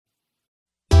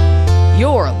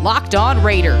You're Locked On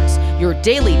Raiders, your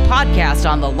daily podcast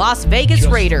on the Las Vegas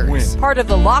Raiders. Win. Part of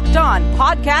the Locked On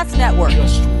Podcast Network.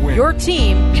 Your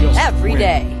team every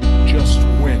day. Just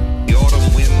win. The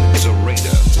autumn wind is a raider,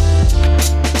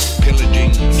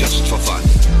 pillaging just for fun.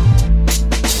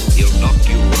 He'll knock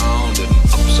you round and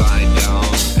upside down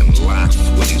and laugh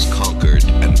when he's conquered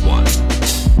and won.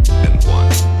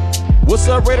 What's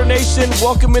up, Raider Nation?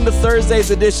 Welcome into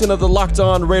Thursday's edition of the Locked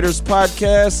On Raiders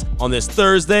podcast on this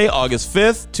Thursday, August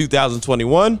 5th,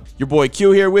 2021. Your boy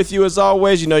Q here with you as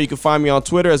always. You know you can find me on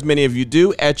Twitter, as many of you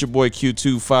do, at your boy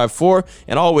Q254.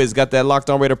 And always got that Locked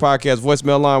On Raider podcast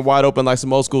voicemail line wide open like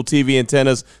some old school TV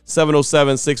antennas,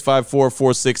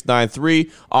 707-654-4693.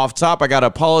 Off top, I got to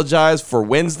apologize for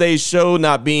Wednesday's show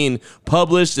not being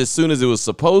published as soon as it was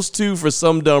supposed to for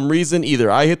some dumb reason.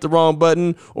 Either I hit the wrong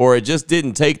button or it just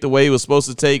didn't take the way it was supposed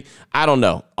to take. I don't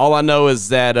know. All I know is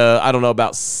that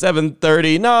about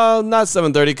 7:30. No, not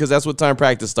 7:30 because that's what time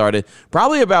practice started.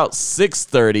 Probably about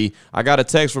 6:30. I got a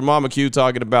text from Mama Q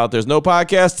talking about there's no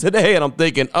podcast today, and I'm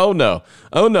thinking, oh no,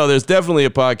 there's definitely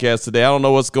a podcast today. I don't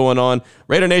know what's going on.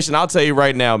 Raider Nation, I'll tell you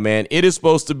right now, man, it is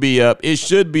supposed to be up. It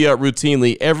should be up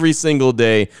routinely every single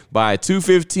day by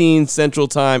 2:15 Central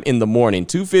Time in the morning.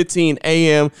 2:15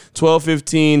 a.m.,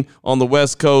 12:15 on the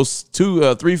West Coast,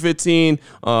 3:15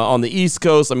 on the East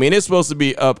Coast. I mean, it's supposed to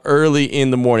be up early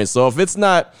in the morning. So if it's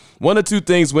not, one of two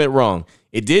things went wrong.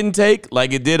 It didn't take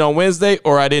like it did on Wednesday,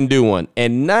 or I didn't do one.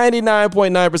 And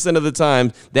 99.9% of the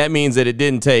time, that means that it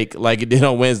didn't take like it did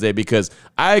on Wednesday, because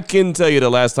I can tell you the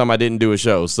last time I didn't do a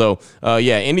show. So,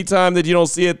 anytime that you don't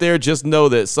see it there, just know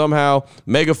that somehow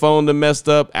Megaphone done messed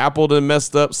up, Apple done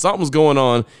messed up, something's going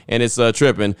on, and it's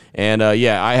tripping. And,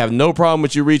 I have no problem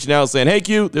with you reaching out and saying, hey,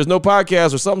 Q, there's no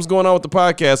podcast or something's going on with the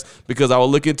podcast, because I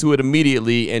will look into it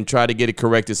immediately and try to get it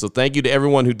corrected. So thank you to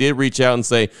everyone who did reach out and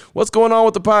say, what's going on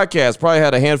with the podcast? Probably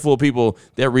had a handful of people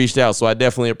that reached out, so I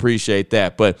definitely appreciate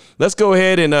that. But let's go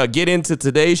ahead and get into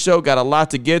today's show. Got a lot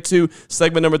to get to.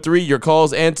 Segment number 3, your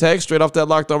calls and text straight off that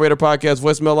Locked On Raider podcast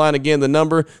voicemail line. Again, the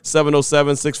number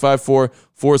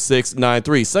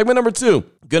 707-654-4693. Segment number 2,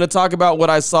 going to talk about what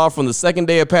I saw from the second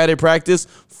day of padded practice,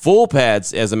 full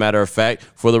pads, as a matter of fact,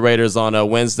 for the Raiders on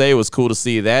Wednesday. It was cool to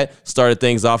see that. Started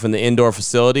things off in the indoor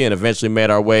facility and eventually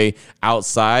made our way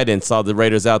outside and saw the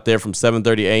Raiders out there from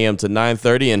 7:30 a.m. to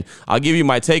 9:30. And I'll give you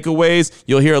my takeaways.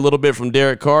 You'll hear a little bit from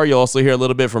Derek Carr. You'll also hear a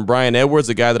little bit from Bryan Edwards,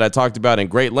 a guy that I talked about in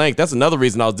great length. That's another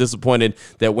reason I was disappointed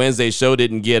that Wednesday's show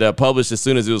didn't get published as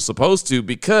soon as it was supposed to,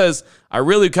 because I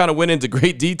really kind of went into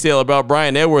great detail about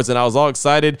Bryan Edwards, and I was all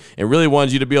excited and really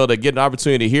wanted you to be able to get an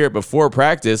opportunity to hear it before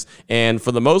practice. And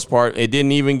for the most part, it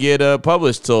didn't even get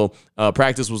published till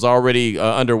practice was already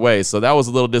underway. So that was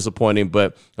a little disappointing.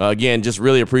 But again, just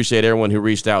really appreciate everyone who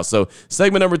reached out. So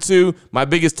segment number 2, my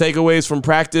biggest takeaways from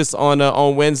practice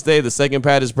on Wednesday, the second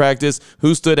padded practice,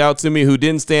 who stood out to me, who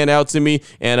didn't stand out to me,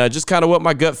 and just kind of what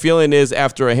my gut feeling is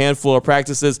after a handful of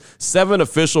practices. 7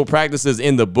 official practices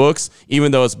in the books,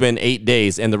 even though it's been 8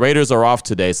 days, and the Raiders are off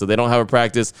today, so they don't have a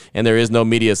practice, and there is no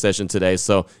media session today.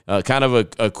 So kind of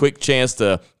a quick chance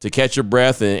to catch your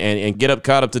breath and get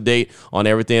caught up to date on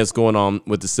everything that's going on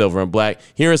with the silver and black.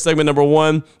 Here in segment number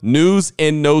 1, news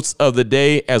and notes of the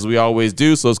day, as we always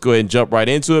do. So let's go ahead and jump right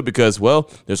into it, because, well,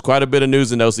 there's quite a bit of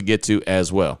news and notes to get to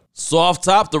as well. So off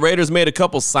top, the Raiders made a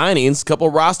couple signings, couple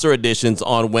roster additions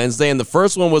on Wednesday, and the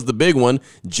first one was the big one,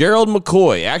 Gerald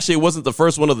McCoy. Actually, it wasn't the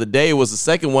first one of the day. It was the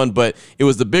second one, but it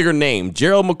was the bigger name.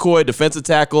 Gerald McCoy, defensive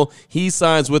tackle. He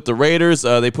signs with the Raiders.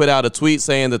 They put out a tweet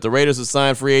saying that the Raiders have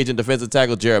signed free agent defensive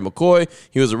tackle Gerald McCoy.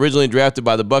 He was originally drafted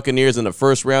by the Buccaneers in the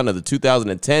first round of the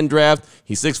 2010 draft.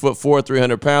 He's 6'4",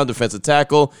 300-pound defensive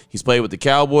tackle. He's played with the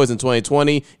Cowboys in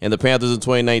 2020 and the Panthers in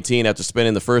 2019 after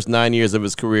spending the first 9 years of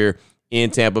his career in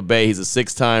Tampa Bay. He's a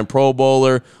 6-time Pro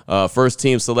Bowler,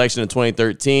 first-team selection in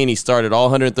 2013. He started all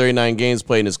 139 games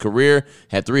played in his career,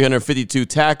 had 352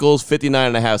 tackles,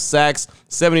 59.5 sacks,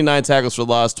 79 tackles for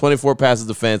loss, 24 passes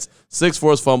defense, 6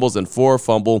 forced fumbles, and 4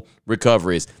 fumble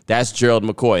recoveries. That's Gerald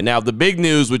McCoy. Now, the big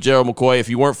news with Gerald McCoy, if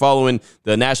you weren't following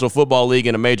the National Football League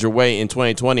in a major way in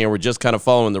 2020 and were just kind of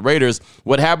following the Raiders,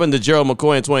 what happened to Gerald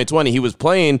McCoy in 2020, he was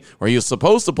playing, or he was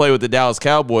supposed to play with the Dallas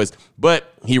Cowboys, but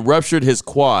he ruptured his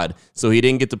quad, so he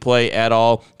didn't get to play at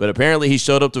all. But apparently he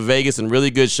showed up to Vegas in really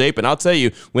good shape. And I'll tell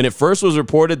you, when it first was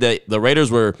reported that the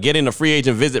Raiders were getting a free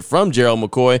agent visit from Gerald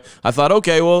McCoy, I thought,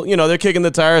 okay, well, they're kicking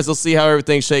the tires. They'll see how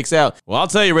everything shakes out. Well, I'll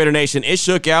tell you, Raider Nation, it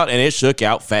shook out, and it shook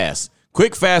out fast.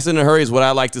 quick, fast, and in a hurry is what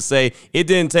I like to say. It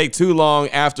didn't take too long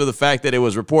after the fact that it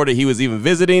was reported he was even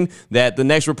visiting that the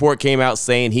next report came out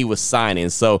saying he was signing.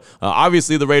 So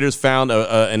obviously the Raiders found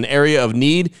an area of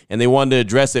need, and they wanted to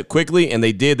address it quickly, and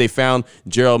they did. They found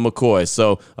Gerald McCoy.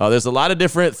 So there's a lot of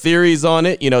different theories on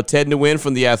it. Ted Nguyen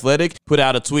from The Athletic put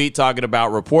out a tweet talking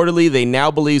about reportedly they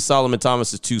now believe Solomon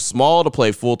Thomas is too small to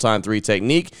play full-time 3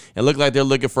 technique and look like they're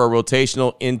looking for a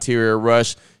rotational interior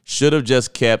rush. Should have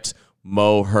just kept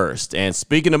Mo Hurst. And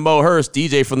speaking of Mo Hurst,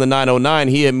 DJ from the 909,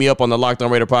 he hit me up on the Locked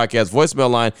On Raider podcast voicemail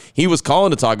line. He was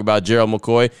calling to talk about Gerald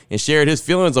McCoy and shared his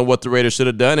feelings on what the Raiders should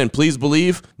have done. And please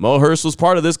believe Mo Hurst was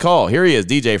part of this call. Here he is,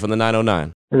 DJ from the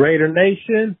 909. Raider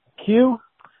Nation, Q,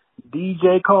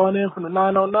 DJ calling in from the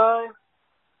 909.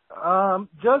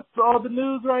 Just saw the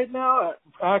news right now,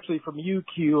 actually from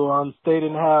UQ,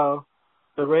 stating how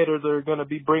the Raiders are going to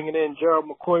be bringing in Gerald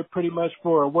McCoy pretty much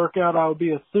for a workout, I would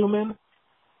be assuming.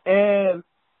 And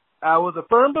I was a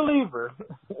firm believer,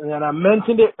 and I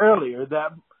mentioned it earlier,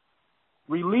 that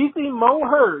releasing Mo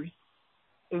Hurst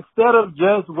instead of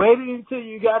just waiting until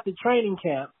you got to training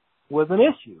camp was an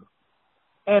issue.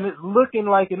 And it's looking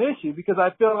like an issue because I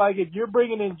feel like if you're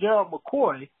bringing in Gerald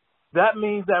McCoy, that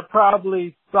means that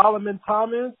probably Solomon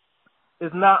Thomas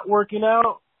is not working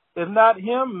out. If not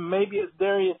him, maybe it's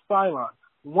Darius Philon.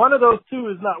 One of those two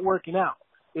is not working out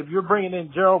if you're bringing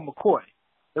in Gerald McCoy.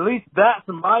 At least that's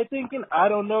my thinking. I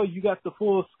don't know. You got the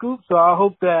full scoop, so I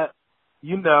hope that,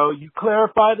 you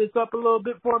clarify this up a little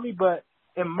bit for me. But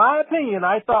in my opinion,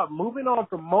 I thought moving on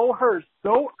from Mo Hurst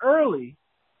so early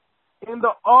in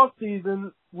the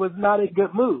offseason was not a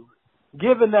good move,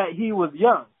 given that he was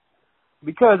young.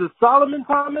 Because if Solomon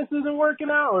Thomas isn't working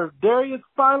out, or if Darius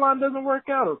Philon doesn't work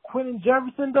out, or Quentin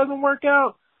Jefferson doesn't work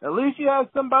out, at least you have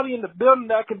somebody in the building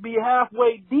that could be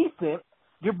halfway decent.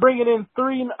 You're bringing in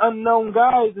 3 unknown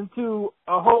guys into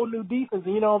a whole new defense,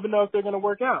 and you don't even know if they're going to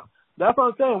work out. That's what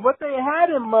I'm saying. What they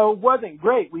had in Mo wasn't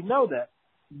great. We know that.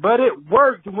 But it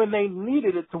worked when they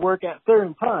needed it to work at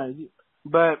certain times.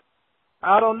 But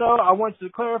I don't know. I want you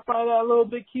to clarify that a little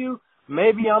bit, Q.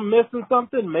 Maybe I'm missing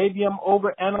something. Maybe I'm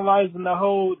overanalyzing the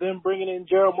whole them bringing in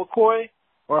Gerald McCoy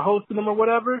or hosting him or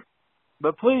whatever.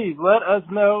 But please let us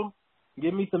know.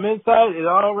 Give me some insight. It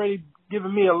already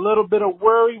given me a little bit of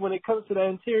worry when it comes to that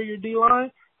interior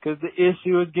D-line because the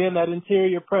issue is getting that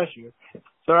interior pressure.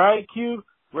 So, all right, Q,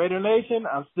 Raider Nation,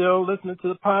 I'm still listening to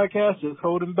the podcast, just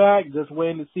holding back, just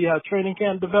waiting to see how training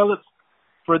camp develops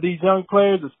for these young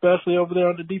players, especially over there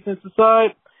on the defensive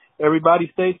side. Everybody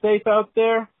stay safe out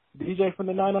there. DJ from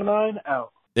the 909,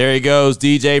 out. There he goes,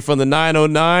 DJ from the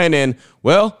 909, and,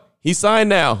 well, he signed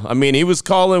now. I mean, he was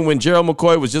calling when Gerald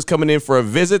McCoy was just coming in for a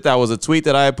visit. That was a tweet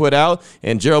that I had put out.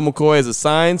 And Gerald McCoy is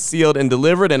assigned, sealed, and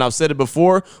delivered. And I've said it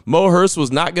before, Mo Hurst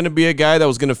was not going to be a guy that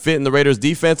was going to fit in the Raiders'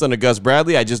 defense under Gus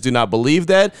Bradley. I just do not believe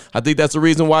that. I think that's the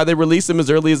reason why they released him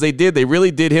as early as they did. They really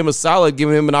did him a solid,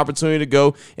 giving him an opportunity to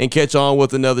go and catch on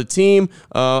with another team.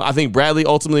 I think Bradley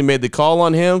ultimately made the call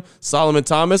on him. Solomon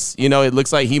Thomas, it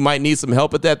looks like he might need some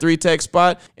help at that 3-tech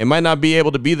spot and might not be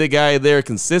able to be the guy there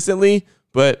consistently.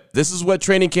 But this is what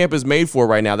training camp is made for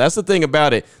right now. That's the thing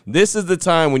about it. This is the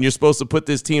time when you're supposed to put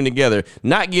this team together,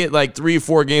 not get like 3 or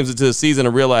 4 games into the season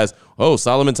and realize, oh,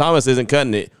 Solomon Thomas isn't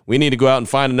cutting it. We need to go out and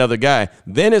find another guy.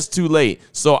 Then it's too late.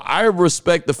 So I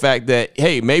respect the fact that,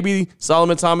 hey, maybe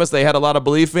Solomon Thomas they had a lot of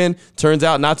belief in, turns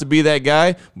out not to be that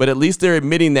guy, but at least they're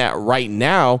admitting that right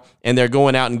now, and they're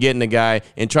going out and getting a guy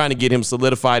and trying to get him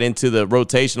solidified into the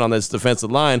rotation on this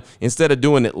defensive line instead of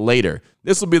doing it later.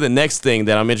 This will be the next thing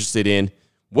that I'm interested in.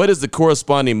 What is the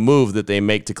corresponding move that they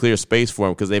make to clear space for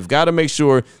him? Because they've got to make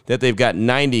sure that they've got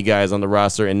 90 guys on the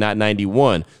roster and not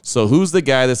 91. So who's the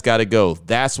guy that's got to go?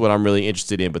 That's what I'm really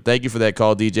interested in. But thank you for that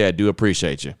call, DJ. I do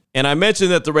appreciate you. And I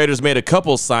mentioned that the Raiders made a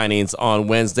couple signings on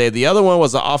Wednesday. The other one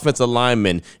was an offensive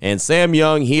lineman. And Sam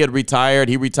Young, he had retired.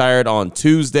 He retired on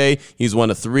Tuesday. He's one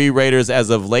of 3 Raiders as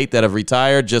of late that have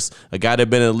retired. Just a guy that had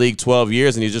been in the league 12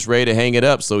 years, and he's just ready to hang it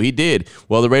up. So he did.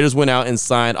 Well, the Raiders went out and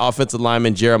signed offensive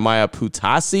lineman Jeremiah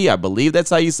Putasi. I believe that's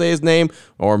how you say his name,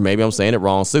 or maybe I'm saying it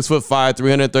wrong. 6'5",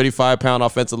 335-pound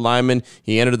offensive lineman.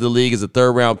 He entered the league as a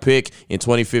 3rd-round pick in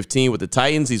 2015 with the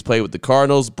Titans. He's played with the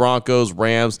Cardinals, Broncos,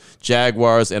 Rams,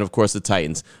 Jaguars, and of course the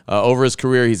Titans. Over his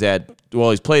career, he's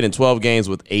played in 12 games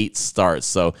with 8 starts.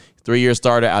 So 3-year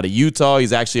starter out of Utah.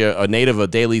 He's actually a native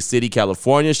of Daly City,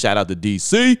 California. Shout out to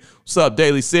DC. What's up,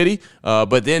 Daly City?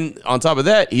 But then on top of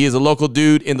that, he is a local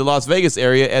dude in the Las Vegas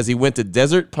area as he went to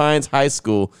Desert Pines High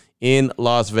School in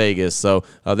Las Vegas. So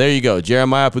there you go.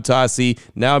 Jeremiah Putasi,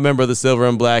 now a member of the Silver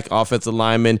and Black offensive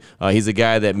lineman. He's a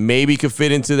guy that maybe could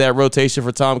fit into that rotation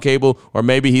for Tom Cable, or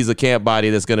maybe he's a camp body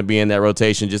that's going to be in that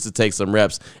rotation just to take some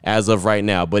reps as of right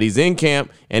now. But he's in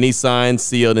camp, and he's signed,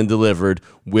 sealed, and delivered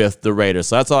with the Raiders.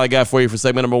 So that's all I got for you for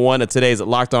segment number 1 of today's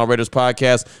Locked On Raiders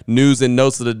podcast, news and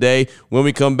notes of the day. When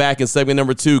we come back in segment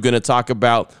number 2, going to talk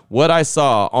about what I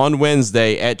saw on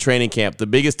Wednesday at training camp, the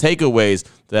biggest takeaways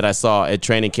that I saw at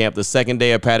training camp, the second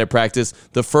day of padded practice,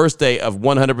 the first day of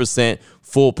 100%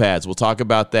 full pads. We'll talk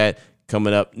about that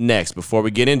coming up next. Before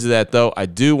we get into that, though, I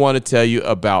do want to tell you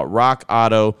about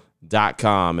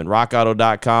RockAuto.com. And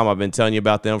RockAuto.com, I've been telling you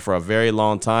about them for a very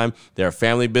long time. They're a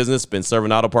family business, been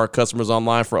serving auto part customers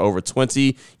online for over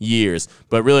 20 years.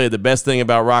 But really, the best thing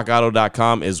about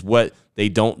RockAuto.com is what they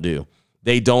don't do.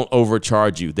 They don't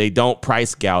overcharge you. They don't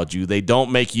price gouge you. They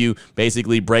don't make you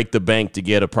basically break the bank to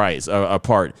get a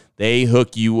part. They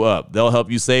hook you up. They'll help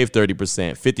you save 30%,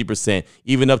 50%,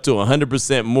 even up to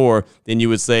 100% more than you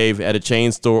would save at a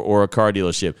chain store or a car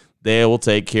dealership. They will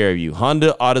take care of you.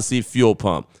 Honda Odyssey fuel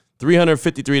pump,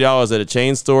 $353 at a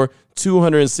chain store,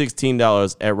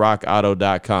 $216 at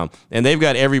rockauto.com. And they've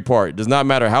got every part. It does not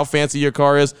matter how fancy your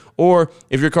car is or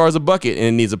if your car is a bucket and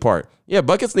it needs a part. Yeah,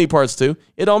 buckets need parts too.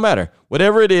 It don't matter.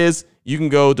 Whatever it is, you can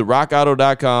go to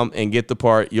rockauto.com and get the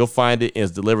part. You'll find it and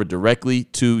it's delivered directly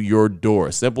to your door.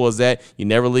 Simple as that. You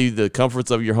never leave the comforts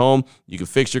of your home. You can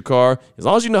fix your car. As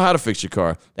long as you know how to fix your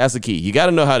car, that's the key. You got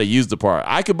to know how to use the part.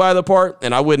 I could buy the part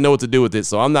and I wouldn't know what to do with it,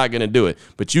 so I'm not going to do it.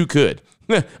 But you could.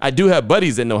 I do have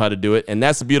buddies that know how to do it, and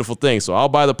that's a beautiful thing. So I'll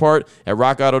buy the part at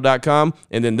rockauto.com,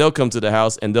 and then they'll come to the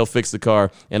house, and they'll fix the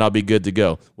car, and I'll be good to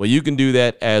go. Well, you can do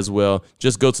that as well.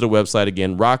 Just go to the website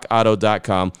again,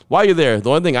 rockauto.com. While you're there, the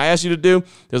only thing I asked you to do,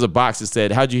 there's a box that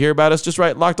said, how'd you hear about us? Just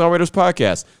write Locked On Raiders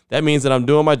Podcast. That means that I'm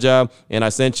doing my job, and I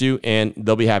sent you, and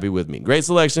they'll be happy with me. Great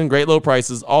selection, great low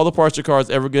prices, all the parts your car is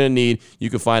ever going to need, you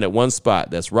can find at one spot.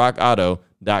 That's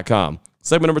rockauto.com.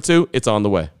 Segment number 2, it's on the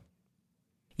way.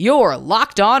 You're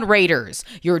Locked On Raiders,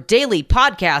 your daily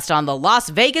podcast on the Las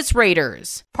Vegas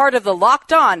Raiders. Part of the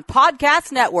Locked On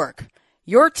Podcast Network,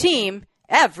 your team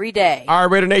every day. All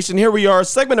right, Raider Nation, here we are.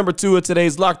 Segment number 2 of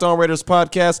today's Locked On Raiders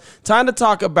podcast. Time to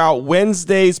talk about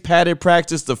Wednesday's padded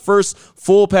practice, the first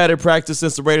full padded practice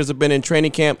since the Raiders have been in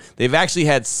training camp. They've actually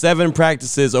had 7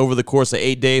 practices over the course of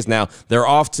 8 days. Now, they're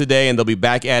off today, and they'll be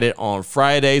back at it on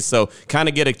Friday, so kind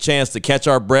of get a chance to catch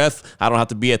our breath. I don't have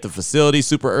to be at the facility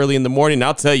super early in the morning. And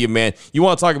I'll tell you, man, you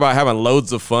want to talk about having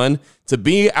loads of fun? To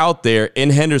be out there in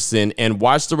Henderson and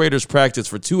watch the Raiders practice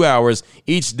for 2 hours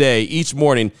each day, each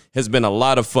morning, has been a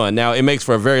lot of fun. Now, it makes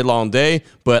for a very long day,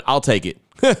 but I'll take it.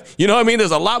 You know what I mean? There's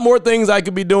a lot more things I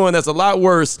could be doing that's a lot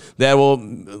worse that will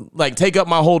take up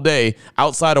my whole day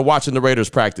outside of watching the Raiders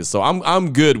practice. So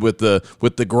I'm good with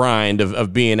the grind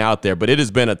of being out there, but it has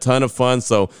been a ton of fun.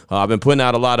 So I've been putting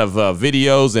out a lot of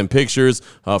videos and pictures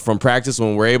from practice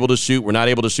when we're able to shoot. We're not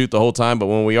able to shoot the whole time, but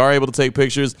when we are able to take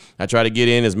pictures, I try to get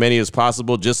in as many as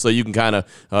possible just so you can kind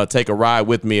of take a ride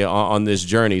with me on this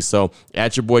journey. So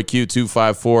at your boy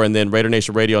Q254, and then Raider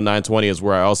Nation Radio 920 is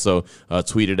where I also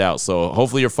tweeted out. So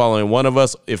hopefully you're following one of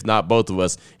us, if not both of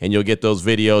us, and you'll get those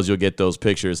videos, you'll get those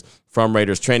pictures from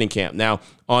Raiders training camp. Now,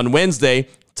 on Wednesday,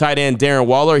 tight end Darren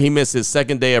Waller, he missed his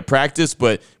second day of practice,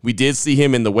 but we did see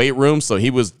him in the weight room, so he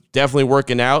was definitely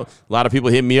working out. A lot of people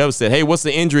hit me up and said, hey, what's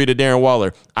the injury to Darren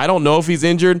Waller? I don't know if he's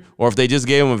injured or if they just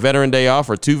gave him a veteran day off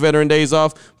or 2 veteran days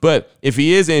off, but if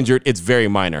he is injured, it's very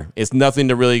minor. It's nothing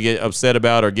to really get upset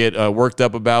about or get worked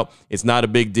up about. It's not a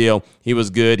big deal. He was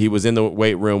good. He was in the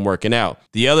weight room working out.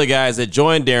 The other guys that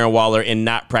joined Darren Waller in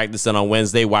not practicing on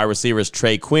Wednesday, wide receivers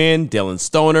Trey Quinn, Dylan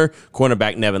Stoner,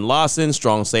 cornerback Nevin Lawson,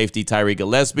 strong safety Tyree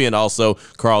Gillespie, and also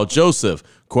Carl Joseph.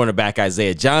 Cornerback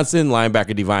Isaiah Johnson,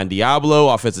 linebacker Divine Diablo,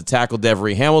 offensive tackle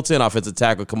Devery Hamilton, offensive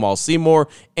tackle Kamal Seymour,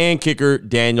 and kicker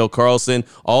Daniel Carlson.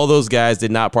 All those guys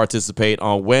did not participate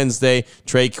on Wednesday.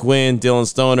 Trey Quinn, Dylan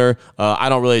Stoner, I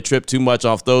don't really trip too much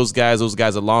off those guys. Those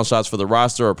guys are long shots for the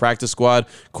roster or practice squad.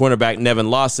 Cornerback Nevin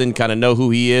Lawson, kind of know who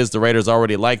he is. The Raiders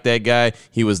already like that guy.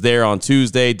 He was there on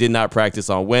Tuesday, did not practice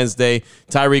on Wednesday.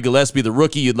 Tyree Gillespie, the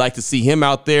rookie, you'd like to see him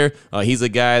out there. He's a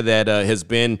guy that has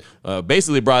been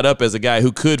basically brought up as a guy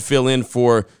who could fill in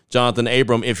for Jonathan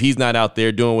Abram if he's not out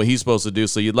there doing what he's supposed to do.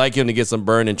 So you'd like him to get some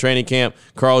burn in training camp.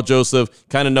 Carl Joseph,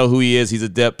 kind of know who he is. He's a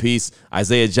depth piece.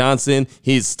 Isaiah Johnson,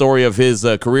 his story of his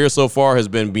career so far has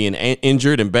been being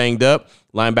injured and banged up.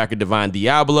 Linebacker Divine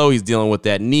Diablo, he's dealing with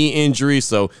that knee injury,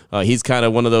 so he's kind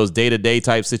of one of those day-to-day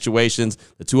type situations.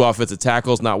 The 2 offensive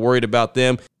tackles, not worried about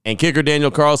them. And kicker Daniel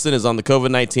Carlson is on the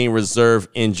COVID-19 reserve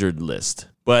injured list.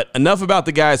 But enough about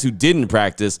the guys who didn't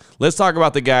practice. Let's talk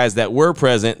about the guys that were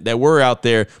present, that were out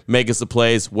there making some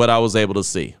plays, what I was able to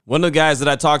see. One of the guys that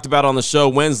I talked about on the show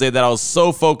Wednesday that I was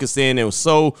so focused in and was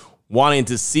so wanting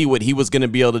to see what he was going to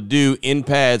be able to do in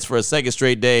pads for a second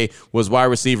straight day was wide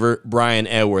receiver Bryan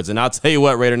Edwards. And I'll tell you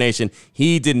what, Raider Nation,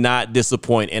 he did not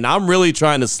disappoint. And I'm really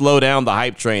trying to slow down the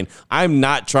hype train. I'm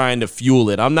not trying to fuel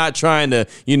it. I'm not trying to,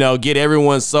 get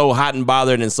everyone so hot and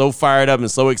bothered and so fired up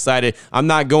and so excited. I'm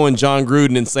not going John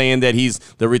Gruden and saying that he's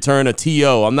the return of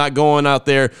T.O. I'm not going out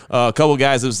there. A couple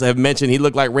guys have mentioned he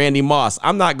looked like Randy Moss.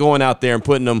 I'm not going out there and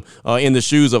putting him in the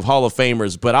shoes of Hall of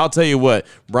Famers. But I'll tell you what,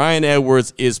 Bryan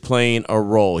Edwards is playing a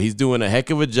role. He's doing a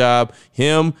heck of a job.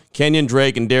 Him, Kenyon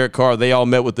Drake, and Derek Carr, they all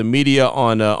met with the media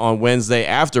on Wednesday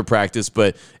after practice.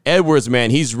 But Edwards, man,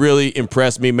 he's really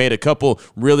impressed me. Made a couple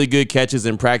really good catches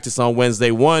in practice on Wednesday.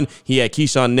 One, he had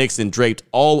Keyshawn Nixon draped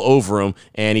all over him,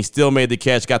 and he still made the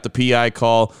catch, got the PI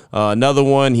call. Another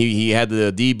one, he had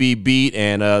the DB beat,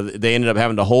 and they ended up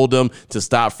having to hold him to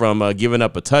stop from giving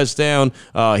up a touchdown.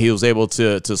 He was able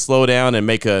to slow down and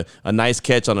make a nice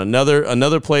catch on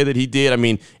another play that he did. I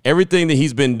mean, everything that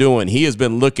he's been doing, he has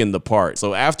been looking the part.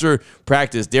 So after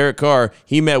practice, Derek Carr,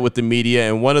 he met with the media,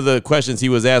 and one of the questions he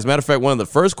was asked, matter of fact, one of the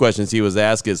first questions he was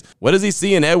asked is, what does he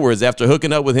see in Edwards after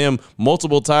hooking up with him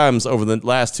multiple times over the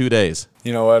last 2 days?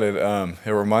 You know what?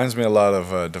 It reminds me a lot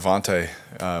of Devontae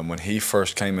when he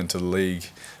first came into the league,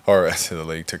 or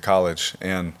to college,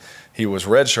 and he was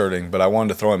redshirting, but I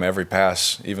wanted to throw him every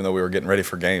pass, even though we were getting ready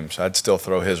for games. I'd still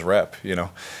throw his rep,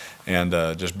 and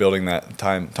just building that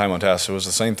time on task. So it was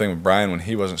the same thing with Bryan when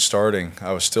he wasn't starting.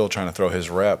 I was still trying to throw his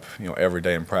rep, every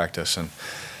day in practice, and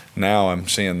now I'm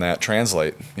seeing that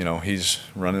translate. He's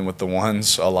running with the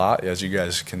ones a lot, as you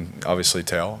guys can obviously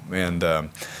tell, and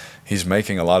he's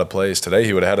making a lot of plays. Today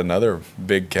he would have had another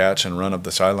big catch and run up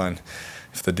the sideline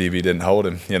if the DB didn't hold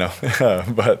him,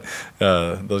 but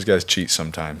those guys cheat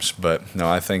sometimes. But no,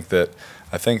 I think that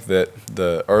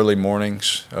the early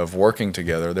mornings of working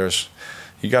together,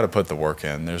 you got to put the work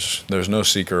in. There's no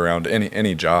secret around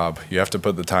any job. You have to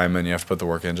put the time in. You have to put the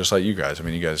work in, just like you guys. I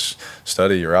mean, you guys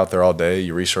study. You're out there all day.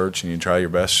 You research and you try your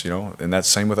best. And that's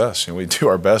the same with us. We do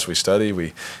our best. We study.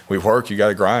 We work. You got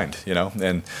to grind.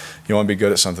 And you want to be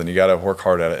good at something. You got to work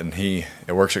hard at it. And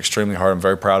it works extremely hard. I'm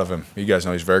very proud of him. You guys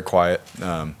know he's very quiet.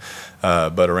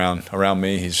 But around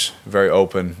me, he's very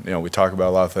open. We talk about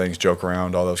a lot of things, joke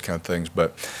around, all those kind of things.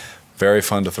 But very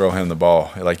fun to throw him the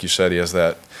ball. Like you said, he has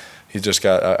that. He's just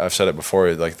got, I've said it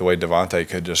before, like the way Devontae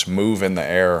could just move in the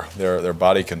air, their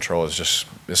body control is just,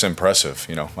 it's impressive.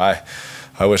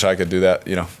 I wish I could do that.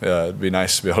 It'd be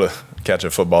nice to be able to catch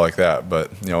a football like that. But,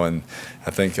 and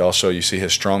I think also you see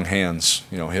his strong hands.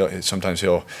 Sometimes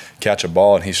he'll catch a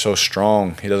ball and he's so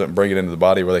strong, he doesn't bring it into the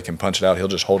body where they can punch it out. He'll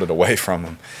just hold it away from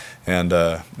him. And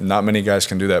not many guys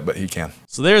can do that, but he can.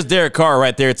 So there's Derek Carr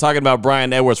right there talking about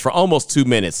Bryan Edwards for almost 2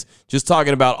 minutes, just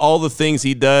talking about all the things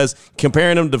he does,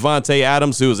 comparing him to Davante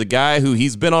Adams, who is a guy who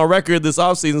he's been on record this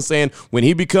offseason saying when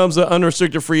he becomes an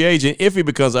unrestricted free agent, if he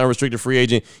becomes an unrestricted free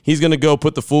agent, he's going to go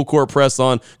put the full court press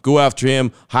on, go after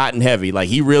him hot and heavy. Like,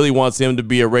 he really wants him to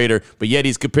be a Raider, but yet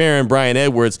he's comparing Bryan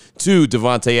Edwards to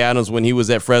Davante Adams when he was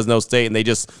at Fresno State, and they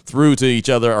just threw to each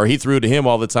other, or he threw to him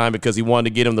all the time because he wanted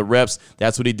to get him the reps.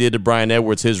 That's what he did to Bryan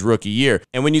Edwards his rookie year.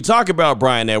 And when you talk about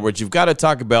Bryan Edwards, you've got to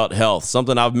talk about health,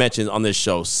 something I've mentioned on this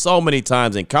show so many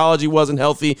times. In college, he wasn't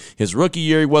healthy. His rookie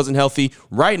year, he wasn't healthy.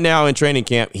 Right now in training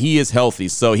camp, he is healthy.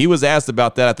 So he was asked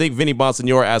about that. I think Vinny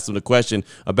Bonsignore asked him the question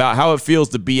about how it feels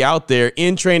to be out there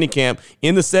in training camp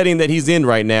in the setting that he's in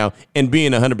right now and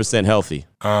being 100% healthy.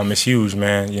 It's huge,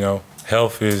 man.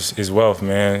 Health is wealth,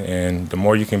 man. And the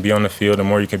more you can be on the field, the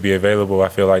more you can be available. I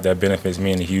feel like that benefits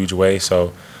me in a huge way.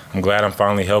 So I'm glad I'm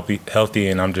finally healthy,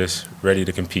 and I'm just ready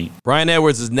to compete. Bryan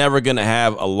Edwards is never going to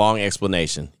have a long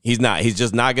explanation. He's not. He's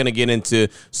just not going to get into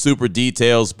super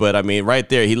details. But, I mean, right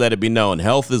there, he let it be known.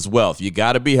 Health is wealth. You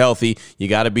got to be healthy. You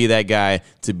got to be that guy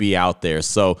to be out there.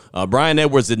 So Bryan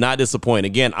Edwards did not disappoint.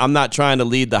 Again, I'm not trying to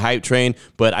lead the hype train,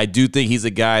 but I do think he's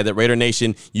a guy that Raider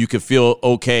Nation, you could feel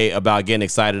okay about getting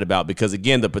excited about because,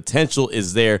 again, the potential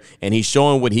is there, and he's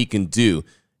showing what he can do.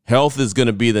 Health is going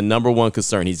to be the number one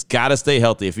concern. He's got to stay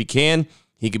healthy. If he can,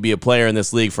 he could be a player in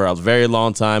this league for a very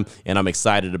long time, and I'm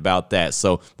excited about that.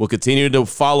 So we'll continue to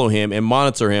follow him and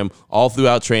monitor him all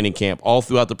throughout training camp, all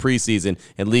throughout the preseason,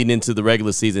 and leading into the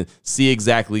regular season, see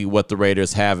exactly what the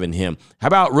Raiders have in him. How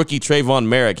about rookie Trayvon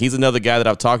Merrick? He's another guy that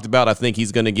I've talked about. I think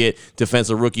he's going to get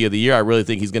Defensive Rookie of the Year. I really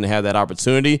think he's going to have that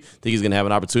opportunity. I think he's going to have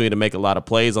an opportunity to make a lot of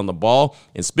plays on the ball.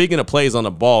 And speaking of plays on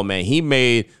the ball, man, he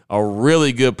made a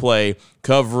really good play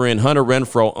covering Hunter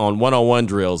Renfrow on one-on-one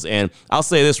drills. And I'll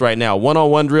say this right now, one-on-one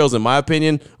one-on-one drills, in my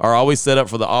opinion, are always set up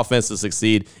for the offense to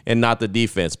succeed and not the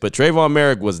defense. But Trayvon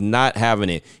Merrick was not having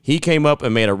it. He came up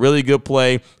and made a really good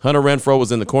play. Hunter Renfrow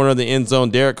was in the corner of the end zone.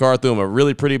 Derek Carr threw him a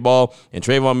really pretty ball, and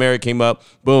Trayvon Merrick came up,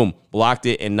 boom, blocked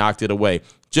it and knocked it away.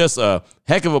 Just a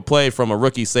heck of a play from a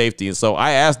rookie safety. And so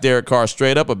I asked Derek Carr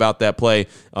straight up about that play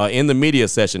in the media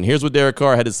session. Here's what Derek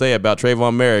Carr had to say about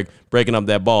Trayvon Merrick breaking up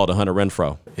that ball to Hunter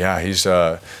Renfrow. Yeah, he's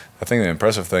I think the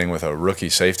impressive thing with a rookie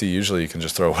safety, usually you can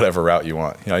just throw whatever route you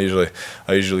want. I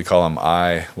usually call them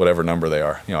whatever number they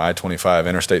are. I-25,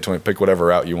 Interstate 20, pick whatever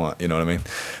route you want. You know what I mean?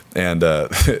 And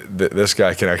this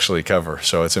guy can actually cover.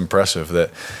 So it's impressive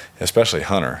that, especially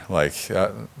Hunter,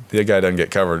 the guy doesn't get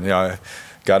covered.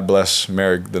 God bless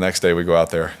Merrick. The next day we go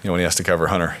out there, when he has to cover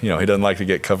Hunter, he doesn't like to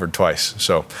get covered twice.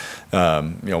 So,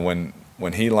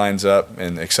 when he lines up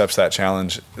and accepts that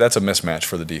challenge, that's a mismatch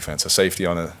for the defense, a safety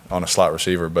on a slot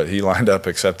receiver. But he lined up,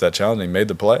 accepted that challenge, and he made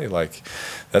the play.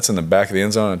 That's in the back of the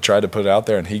end zone and tried to put it out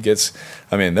there, and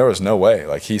there was no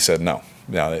way. He said, no,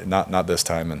 not this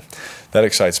time. And that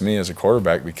excites me as a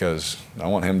quarterback because I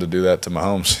want him to do that to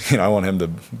Mahomes. I want him to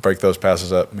break those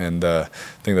passes up, and I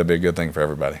think that'd be a good thing for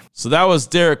everybody. So that was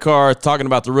Derek Carr talking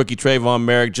about the rookie Trayvon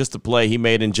Merrick, just a play he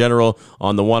made in general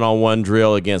on the one-on-one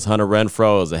drill against Hunter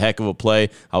Renfrow. It was a heck of a play.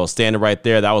 I was standing right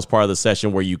there. That was part of the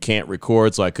session where you can't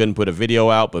record, so I couldn't put a video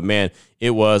out. But, man,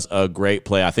 it was a great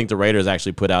play. I think the Raiders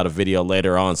actually put out a video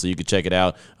later on, so you could check it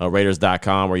out,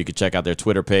 Raiders.com, or you could check out their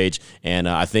Twitter page. And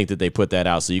I think that they put that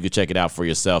out, so you could check it out for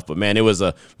yourself. But, man, it was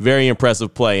a very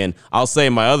impressive play. And I'll say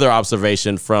my other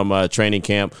observation from training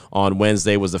camp on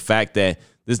Wednesday was the fact that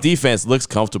this defense looks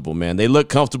comfortable, man. They look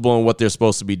comfortable in what they're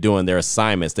supposed to be doing, their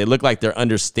assignments. They look like they're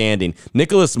understanding.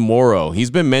 Nicholas Morrow, he's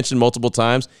been mentioned multiple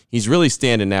times. He's really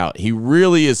standing out. He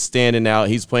really is standing out.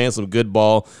 He's playing some good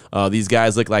ball. These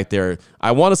guys look like they're,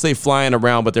 I want to say flying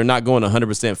around, but they're not going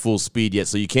 100% full speed yet,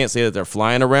 so you can't say that they're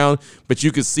flying around, but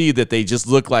you can see that they just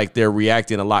look like they're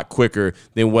reacting a lot quicker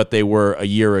than what they were a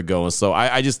year ago. And so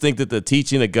I just think that the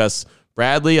teaching of Gus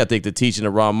Bradley, I think the teaching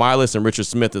of Ron Miles and Richard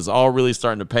Smith is all really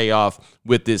starting to pay off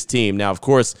with this team. Now, of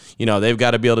course, they've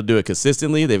got to be able to do it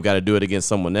consistently. They've got to do it against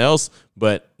someone else,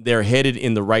 but they're headed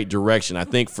in the right direction. I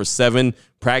think for 7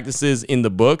 practices in the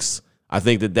books, I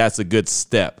think that that's a good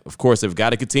step. Of course, they've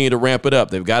got to continue to ramp it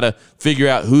up. They've got to figure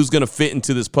out who's going to fit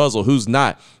into this puzzle, who's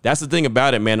not. That's the thing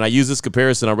about it, man. And I use this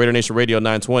comparison on Raider Nation Radio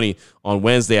 920 on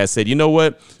Wednesday. I said, you know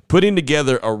what? Putting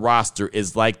together a roster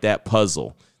is like that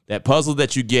puzzle. That puzzle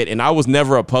that you get, and I was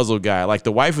never a puzzle guy. The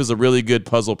wife is a really good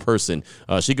puzzle person.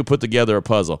 She could put together a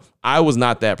puzzle. I was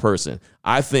not that person.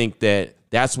 I think that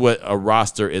that's what a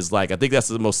roster is like. I think that's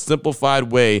the most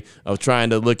simplified way of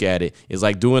trying to look at it, is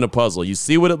like doing a puzzle. You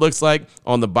see what it looks like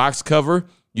on the box cover.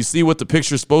 You see what the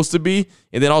picture's supposed to be,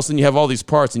 and then all of a sudden you have all these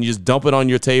parts, and you just dump it on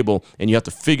your table, and you have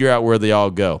to figure out where they all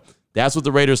go. That's what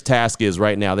the Raiders' task is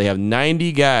right now. They have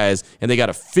 90 guys, and they got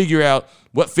to figure out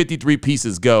what 53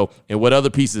 pieces go and what other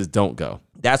pieces don't go.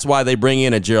 That's why they bring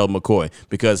in a Gerald McCoy,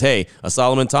 because, hey, a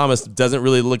Solomon Thomas doesn't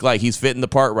really look like he's fitting the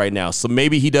part right now. So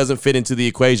maybe he doesn't fit into the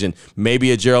equation.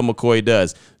 Maybe a Gerald McCoy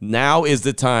does. Now is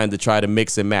the time to try to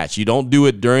mix and match. You don't do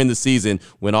it during the season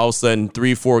when all of a sudden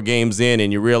 3-4 games in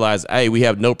and you realize, hey, we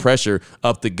have no pressure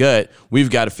up the gut.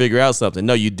 We've got to figure out something.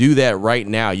 No, you do that right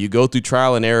now. You go through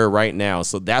trial and error right now.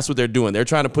 So that's what they're doing. They're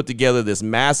trying to put together this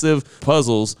massive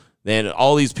puzzles. Then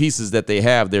all these pieces that they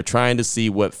have, they're trying to see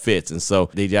what fits. And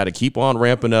so they got to keep on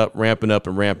ramping up.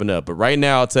 But right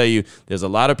now, I'll tell you, there's a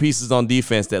lot of pieces on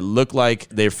defense that look like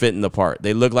they're fitting the part.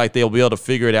 They look like they'll be able to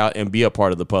figure it out and be a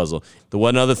part of the puzzle. The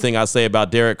one other thing I say about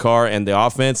Derek Carr and the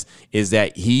offense is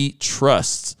that he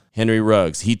trusts Henry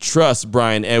Ruggs. He trusts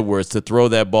Brian Edwards to throw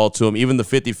that ball to him. Even the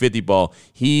 50-50 ball,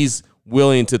 he's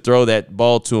willing to throw that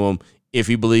ball to him if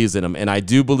he believes in him. And I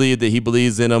do believe that he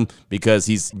believes in him because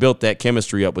he's built that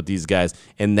chemistry up with these guys,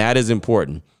 and that is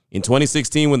important. In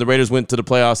 2016, when the Raiders went to the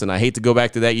playoffs, and I hate to go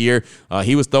back to that year,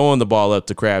 he was throwing the ball up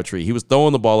to Crabtree. He was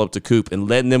throwing the ball up to Coop and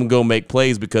letting them go make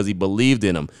plays because he believed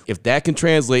in them. If that can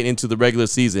translate into the regular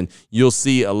season, you'll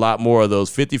see a lot more of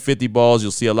those 50-50 balls.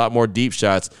 You'll see a lot more deep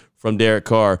shots from Derek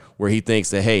Carr where he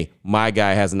thinks that, hey, my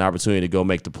guy has an opportunity to go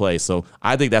make the play. So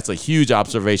I think that's a huge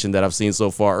observation that I've seen so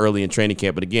far early in training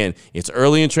camp. But again, it's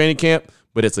early in training camp,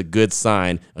 but it's a good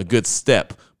sign, a good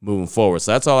step moving forward.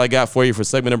 So that's all I got for you for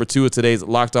segment number 2 of today's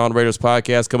Locked On Raiders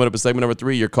podcast. Coming up in segment number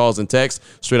 3, your calls and texts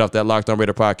straight off that Locked On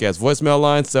Raider podcast voicemail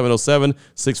line,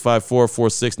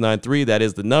 707-654-4693. That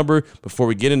is the number. Before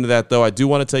we get into that, though, I do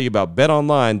want to tell you about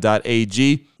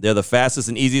betonline.ag. They're the fastest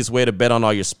and easiest way to bet on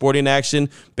all your sporting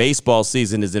action. Baseball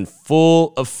season is in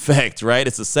full effect, right?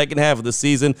 It's the second half of the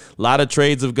season. A lot of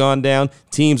trades have gone down.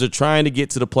 Teams are trying to get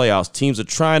to the playoffs. Teams are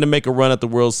trying to make a run at the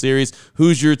World Series.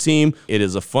 Who's your team? It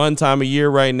is a fun time of year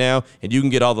right now, and you can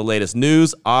get all the latest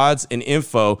news, odds, and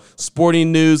info,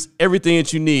 sporting news, everything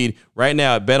that you need right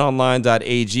now at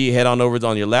betonline.ag. Head on over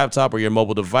on your laptop or your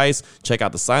mobile device. Check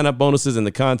out the sign-up bonuses and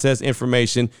the contest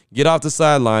information. Get off the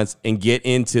sidelines and get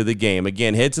into the game.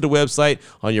 Again, head to the website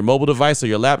on your mobile device or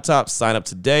your laptop. Sign up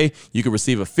today. You can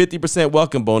receive a 50%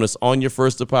 welcome bonus on your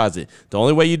first deposit. The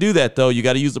only way you do that, though, you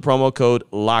got to use the promo code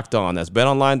LOCKEDON. That's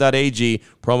betonline.ag,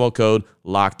 promo code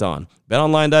LOCKEDON.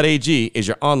 betonline.ag is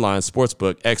your online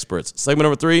sportsbook experts. Segment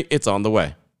number 3, it's on the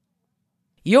way.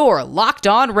 Your Locked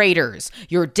On Raiders,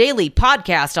 your daily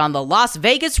podcast on the Las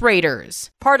Vegas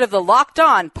Raiders. Part of the Locked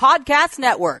On Podcast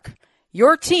Network,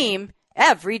 your team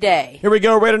every day. Here we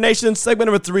go, Raider Nation. Segment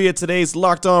number 3 of today's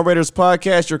Locked On Raiders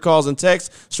podcast. Your calls and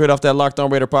texts straight off that Locked On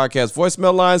Raider podcast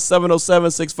voicemail line,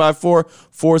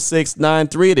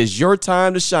 707-654-4693. It is your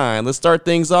time to shine. Let's start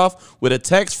things off with a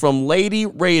text from Lady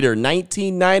Raider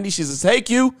 1990. She says, "Hey,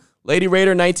 Q. Lady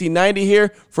Raider 1990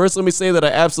 here. First, let me say that I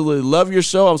absolutely love your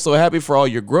show. I'm so happy for all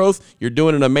your growth. You're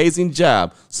doing an amazing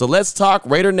job. So let's talk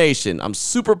Raider Nation. I'm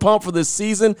super pumped for this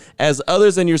season. As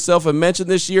others and yourself have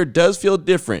mentioned, this year does feel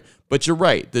different. But you're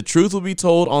right. The truth will be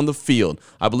told on the field.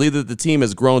 I believe that the team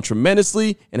has grown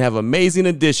tremendously and have amazing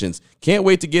additions. Can't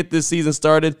wait to get this season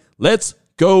started. Let's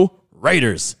go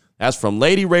Raiders." That's from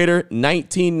Lady Raider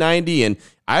 1990. And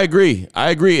I agree.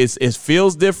 It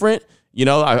feels different. You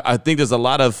know, I think there's a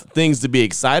lot of things to be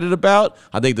excited about.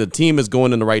 I think the team is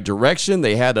going in the right direction.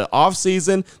 They had an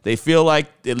offseason. They feel like,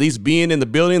 at least being in the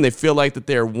building, they feel like that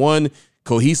they're one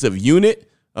cohesive unit.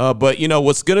 But, you know,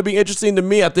 what's going to be interesting to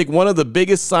me, I think one of the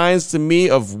biggest signs to me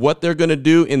of what they're going to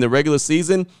do in the regular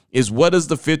season is what does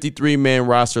the 53-man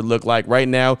roster look like right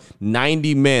now?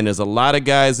 90 men. There's a lot of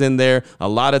guys in there, a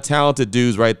lot of talented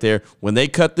dudes right there. When they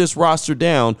cut this roster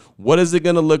down, what is it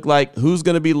going to look like? Who's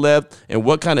going to be left? And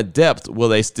what kind of depth will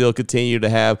they still continue to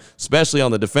have, especially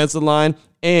on the defensive line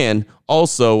and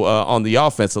also on the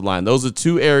offensive line? Those are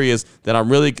two areas that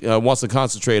I'm really wants to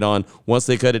concentrate on once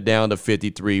they cut it down to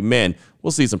 53 men.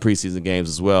 We'll see some preseason games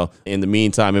as well in the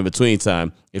meantime, in between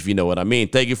time, if you know what I mean.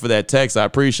 Thank you for that text. I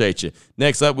appreciate you.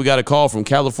 Next up, we got a call from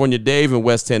California Dave in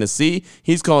West Tennessee.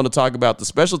 He's calling to talk about the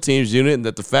special teams unit and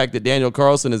that the fact that Daniel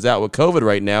Carlson is out with COVID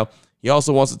right now. He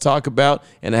also wants to talk about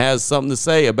and has something to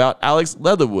say about Alex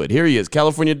Leatherwood. Here he is,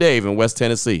 California Dave in West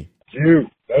Tennessee. You,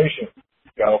 Nation.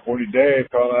 California Dave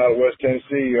calling out of West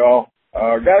Tennessee, y'all.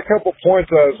 Got a couple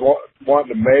points I was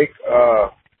wanting to make.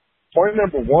 Point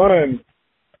number one,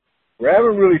 we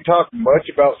haven't really talked much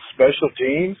about special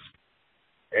teams.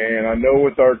 And I know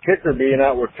with our kicker being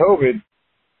out with COVID,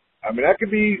 I mean, that could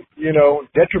be, you know,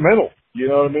 detrimental. You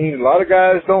know what I mean? A lot of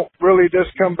guys don't really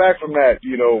just come back from that,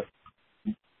 you know.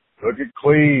 Look at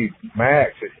Cleve,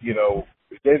 Max, you know,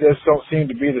 they just don't seem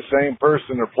to be the same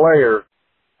person or player,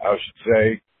 I should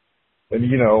say. And,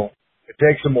 you know, it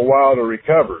takes them a while to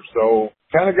recover. So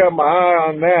kind of got my eye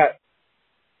on that.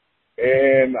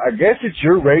 And I guess it's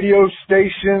your radio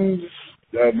stations,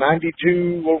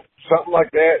 92 or something like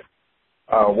that.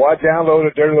 I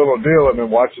downloaded their little deal. I've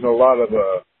been watching a lot of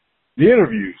the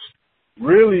interviews.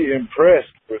 Really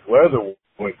impressed with Leatherwood,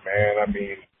 man. I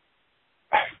mean,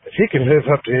 if he can live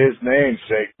up to his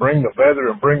namesake, bring the leather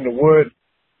and bring the wood,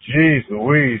 geez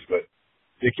Louise. But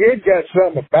the kid got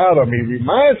something about him. He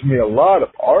reminds me a lot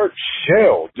of Art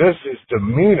Shell, just his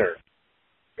demeanor.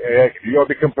 Heck, if you're going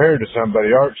to be compared to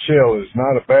somebody, Art Shell is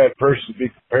not a bad person to be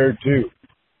compared to.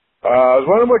 I was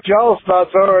wondering what y'all's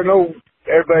thoughts are. I know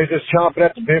everybody's just chomping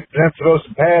at the bit for them to throw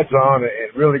some pads on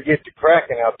and really get to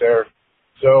cracking out there.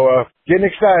 So, getting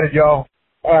excited, y'all.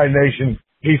 All right, Nation.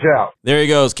 Peace out. There he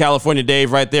goes, California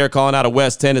Dave right there calling out of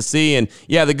West Tennessee. And,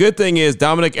 yeah, the good thing is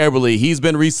Dominic Eberle, he's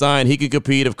been re-signed. He could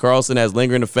compete if Carlson has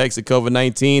lingering effects of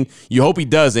COVID-19. You hope he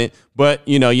doesn't, but,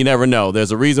 you know, you never know.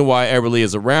 There's a reason why Eberle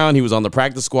is around. He was on the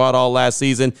practice squad all last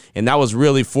season, and that was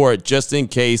really for it just in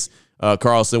case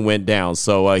Carlson went down.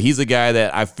 So he's a guy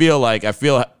that I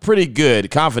feel pretty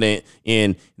good, confident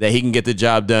in that he can get the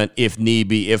job done if need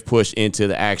be, if pushed into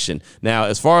the action. Now,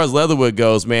 as far as Leatherwood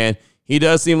goes, man, He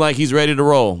does seem like he's ready to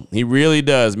roll. He really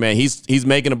does, man. He's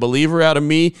making a believer out of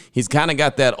me. He's kind of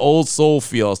got that old soul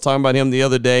feel. I was talking about him the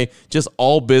other day, just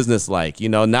all business-like,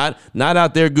 not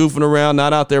out there goofing around,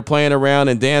 not out there playing around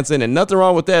and dancing, and nothing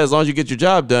wrong with that as long as you get your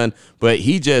job done. But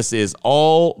he just is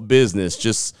all business,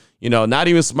 just, not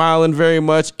even smiling very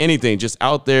much, anything, just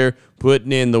out there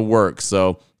putting in the work.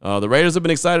 So the Raiders have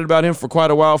been excited about him for quite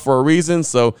a while for a reason,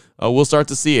 so we'll start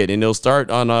to see it. And it'll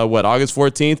start on, August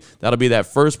 14th? That'll be that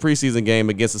first preseason game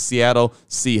against the Seattle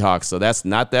Seahawks. So that's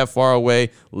not that far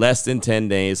away, less than 10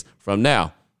 days from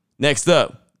now. Next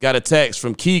up, got a text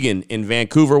from Keegan in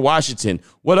Vancouver, Washington.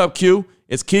 What up, Q?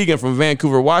 It's Keegan from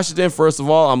Vancouver, Washington. First of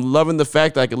all, I'm loving the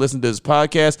fact that I can listen to this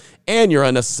podcast and your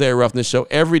Unnecessary Roughness show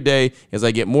every day as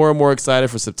I get more and more excited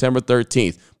for September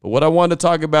 13th. But what I wanted to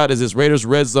talk about is this Raiders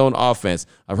red zone offense.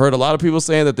 I've heard a lot of people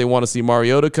saying that they want to see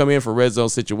Mariota come in for red zone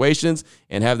situations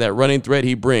and have that running threat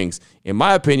he brings. In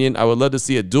my opinion, I would love to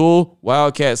see a dual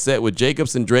wildcat set with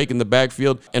Jacobs and Drake in the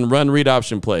backfield and run read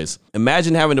option plays.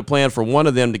 Imagine having to plan for one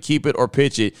of them to keep it or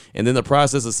pitch it, and then the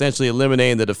process essentially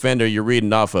eliminating the defender you're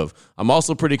reading off of. I'm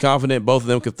also pretty confident both of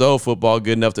them could throw a football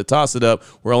good enough to toss it up,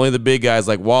 where only the big guys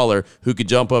like Waller who could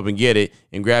jump up and get it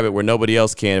and grab it where nobody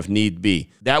else can if need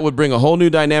be. That would bring a whole new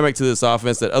dynamic to this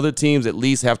offense that other teams at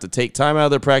least have to take time out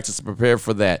of their practice to prepare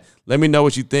for that. Let me know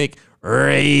what you think.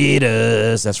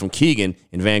 Raiders. That's from Keegan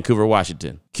in Vancouver,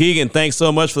 Washington. Keegan, thanks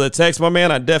so much for the text, my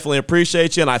man. I definitely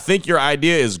appreciate you, and I think your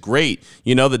idea is great.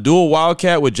 The dual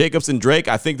wildcat with Jacobs and Drake,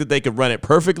 I think that they could run it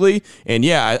perfectly, and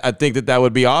yeah, I think that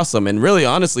would be awesome. And really,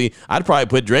 honestly, I'd probably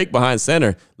put Drake behind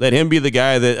center. Let him be the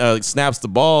guy that snaps the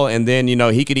ball, and then,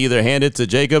 he could either hand it to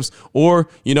Jacobs or,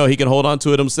 he can hold on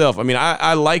to it himself. I mean,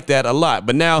 I like that a lot.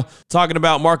 But now, talking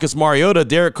about Marcus Mariota,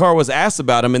 Derek Carr was asked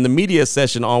about him in the media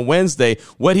session on Wednesday,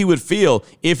 what he would feel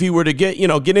if he were to get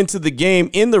into the game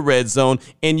in the red zone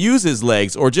and use his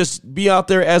legs or just be out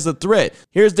there as a threat.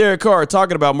 Here's Derek Carr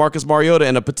talking about Marcus Mariota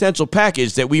and a potential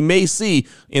package that we may see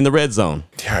in the red zone.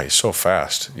 Yeah, he's so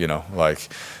fast,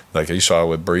 like you saw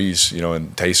with Breeze,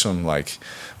 and Taysom. Like,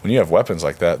 when you have weapons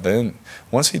like that, then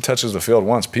once he touches the field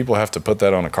once, people have to put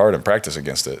that on a card and practice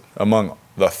against it, among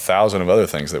the 1,000 of other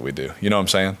things that we do. You know what I'm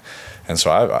saying? And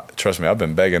so, trust me, I've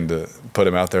been begging to put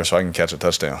him out there so I can catch a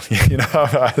touchdown.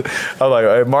 I'm like,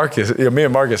 hey, Marcus, me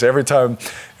and Marcus, every time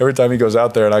he goes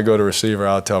out there and I go to receiver,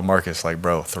 I'll tell Marcus, like,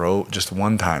 bro, throw just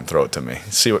one time, throw it to me.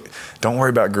 Don't worry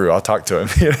about Gru, I'll talk to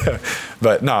him.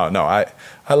 But no,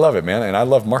 I love it, man, and I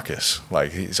love Marcus.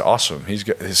 Like, he's awesome. He's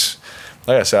got his.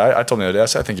 Like I said, I told him the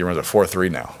other day, I think he runs at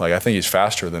 4.3 now. Like, I think he's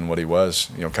faster than what he was,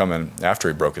 coming after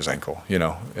he broke his ankle,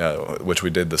 which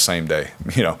we did the same day,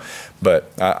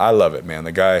 But I love it, man.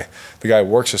 The guy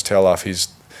works his tail off. He's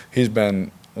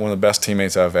been one of the best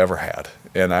teammates I've ever had.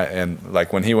 And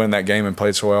like, when he went in that game and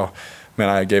played so well, man,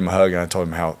 I gave him a hug and I told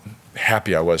him how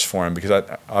happy I was for him, because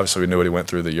obviously we knew what he went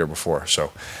through the year before.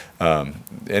 So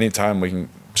anytime we can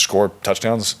score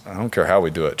touchdowns, I don't care how we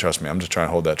do it. Trust me, I'm just trying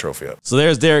to hold that trophy up. So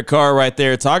there's Derek Carr right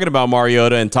there talking about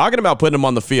Mariota and talking about putting him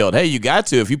on the field. Hey, you got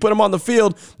to. If you put him on the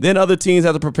field, then other teams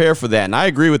have to prepare for that. And I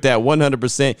agree with that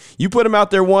 100%. You put him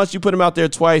out there once, you put him out there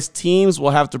twice, teams will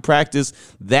have to practice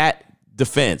that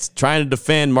defense, trying to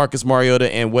defend Marcus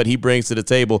Mariota and what he brings to the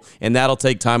table, and that'll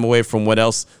take time away from what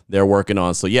else they're working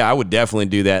on. So, yeah, I would definitely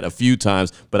do that a few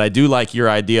times, but I do like your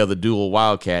idea of the dual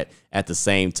wildcat at the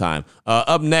same time.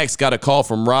 Up next, got a call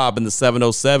from Rob in the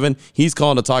 707. He's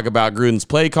calling to talk about Gruden's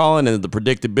play calling and the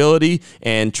predictability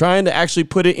and trying to actually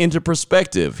put it into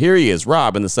perspective. Here he is,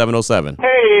 Rob in the 707.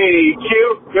 Hey,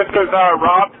 Q. This is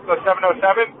Rob from the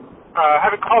 707.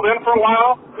 Haven't called in for a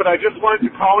while, but I just wanted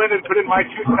to call in and put in my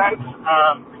 2 cents.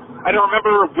 I don't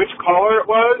remember which caller it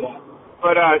was,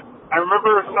 but I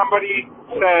remember somebody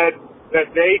said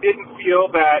that they didn't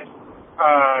feel that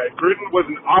Gruden was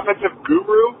an offensive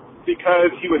guru because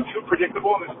he was too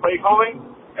predictable in his play calling.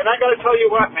 And I got to tell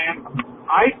you what, man,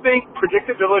 I think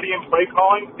predictability in play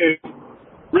calling is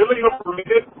really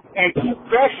overrated, and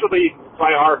especially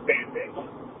by our fan base.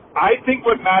 I think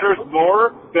what matters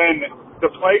more than the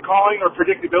play calling or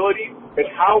predictability is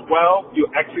how well you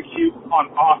execute on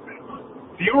offense.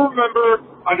 Do you remember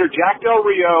under Jack Del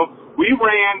Rio, we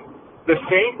ran the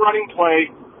same running play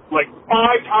like 5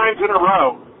 times in a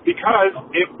row because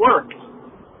it worked.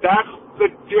 That's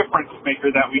the difference maker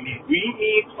that we need. We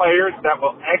need players that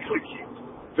will execute.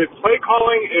 The play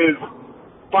calling is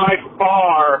by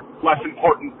far less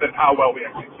important than how well we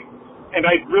execute. And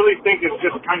I really think it's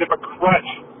just kind of a crutch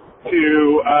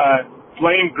to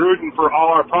blame Gruden for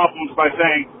all our problems by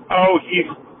saying, oh, he's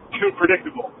too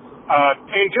predictable.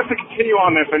 And just to continue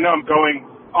on this, I know I'm going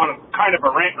on kind of a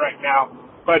rant right now,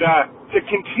 but to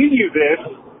continue this,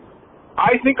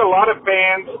 I think a lot of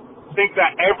fans think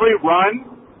that every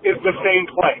run is the same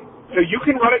play. So you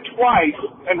can run it twice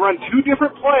and run two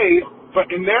different plays, but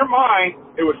in their mind,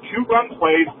 it was two run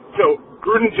plays. So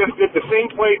Gruden just did the same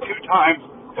play two times.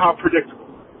 How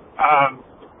predictable.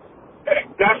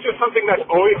 That's just something that's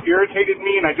always irritated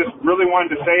me, and I just really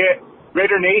wanted to say it.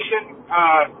 Raider Nation,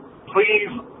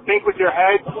 please think with your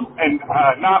heads and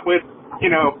not with,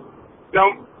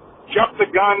 don't jump the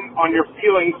gun on your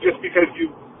feelings just because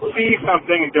you see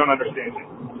something and don't understand it.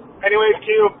 Anyways,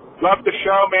 Q, love the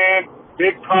show, man.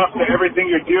 Big props to everything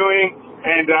you're doing.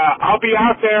 And I'll be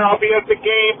out there. I'll be at the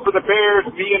game for the Bears,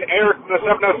 me and Eric from the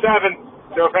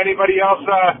 707. So if anybody else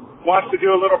wants to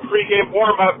do a little pregame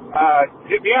warm-up,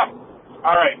 hit me up.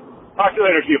 All right. Talk to you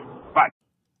later, Q. Bye.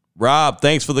 Rob,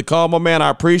 thanks for the call, my man. I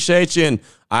appreciate you. And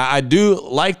I do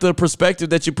like the perspective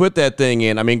that you put that thing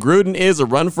in. I mean, Gruden is a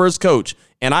run-first coach,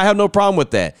 and I have no problem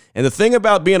with that. And the thing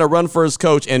about being a run-first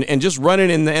coach and just running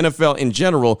in the NFL in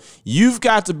general, you've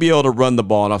got to be able to run the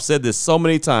ball. And I've said this so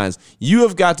many times. You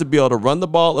have got to be able to run the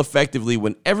ball effectively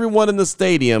when everyone in the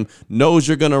stadium knows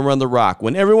you're going to run the rock.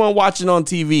 When everyone watching on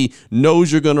TV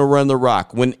knows you're going to run the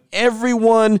rock. When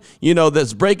everyone,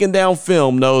 that's breaking down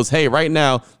film knows, hey, right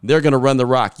now they're going to run the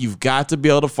rock. You've got to be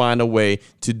able to find a way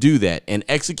to do that. And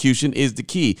execution is the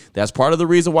key. That's part of the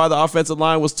reason why the offensive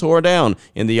line was tore down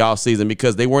in the offseason,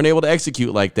 because they weren't able to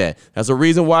execute like that. That's the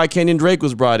reason why Kenyon Drake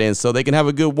was brought in, so they can have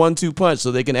a good 1-2 punch,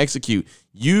 so they can execute.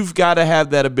 You've got to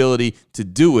have that ability to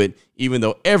do it, even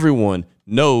though everyone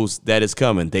knows that it's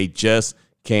coming. They just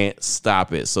can't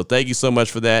stop it. So thank you so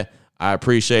much for that. I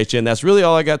appreciate you. And that's really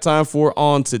all I got time for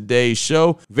on today's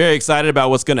show. Very excited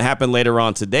about what's going to happen later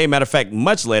on today. Matter of fact,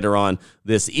 much later on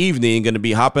this evening, going to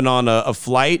be hopping on a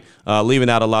flight, leaving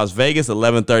out of Las Vegas at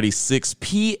 11:36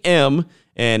 p.m.,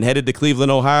 and headed to Cleveland,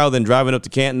 Ohio, then driving up to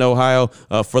Canton, Ohio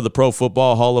for the Pro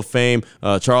Football Hall of Fame.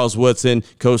 Charles Woodson,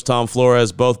 Coach Tom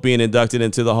Flores, both being inducted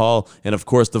into the Hall. And, of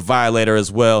course, the Violator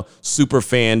as well,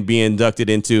 Superfan, being inducted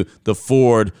into the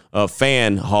Ford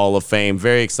Fan Hall of Fame.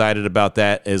 Very excited about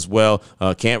that as well.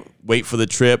 Can't wait for the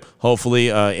trip. Hopefully,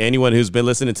 anyone who's been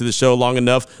listening to the show long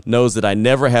enough knows that I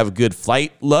never have good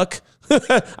flight luck.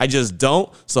 I just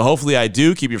don't. So hopefully I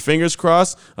do. Keep your fingers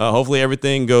crossed. Hopefully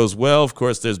everything goes well. Of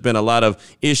course, there's been a lot of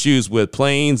issues with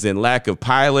planes and lack of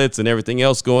pilots and everything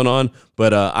else going on.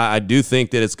 But I do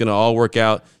think that it's going to all work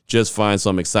out just fine. So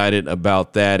I'm excited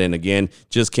about that. And again,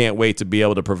 just can't wait to be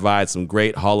able to provide some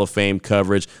great Hall of Fame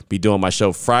coverage. Be doing my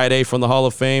show Friday from the Hall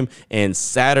of Fame and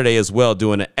Saturday as well,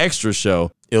 doing an extra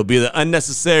show. It'll be the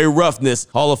Unnecessary Roughness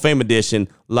Hall of Fame edition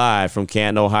live from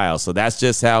Canton, Ohio. So that's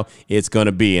just how it's going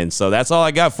to be. And so that's all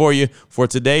I got for you for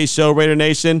today's show, Raider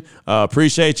Nation.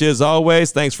 Appreciate you as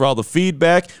always. Thanks for all the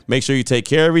feedback. Make sure you take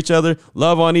care of each other,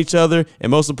 love on each other,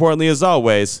 and most importantly, as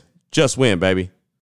always, just win, baby.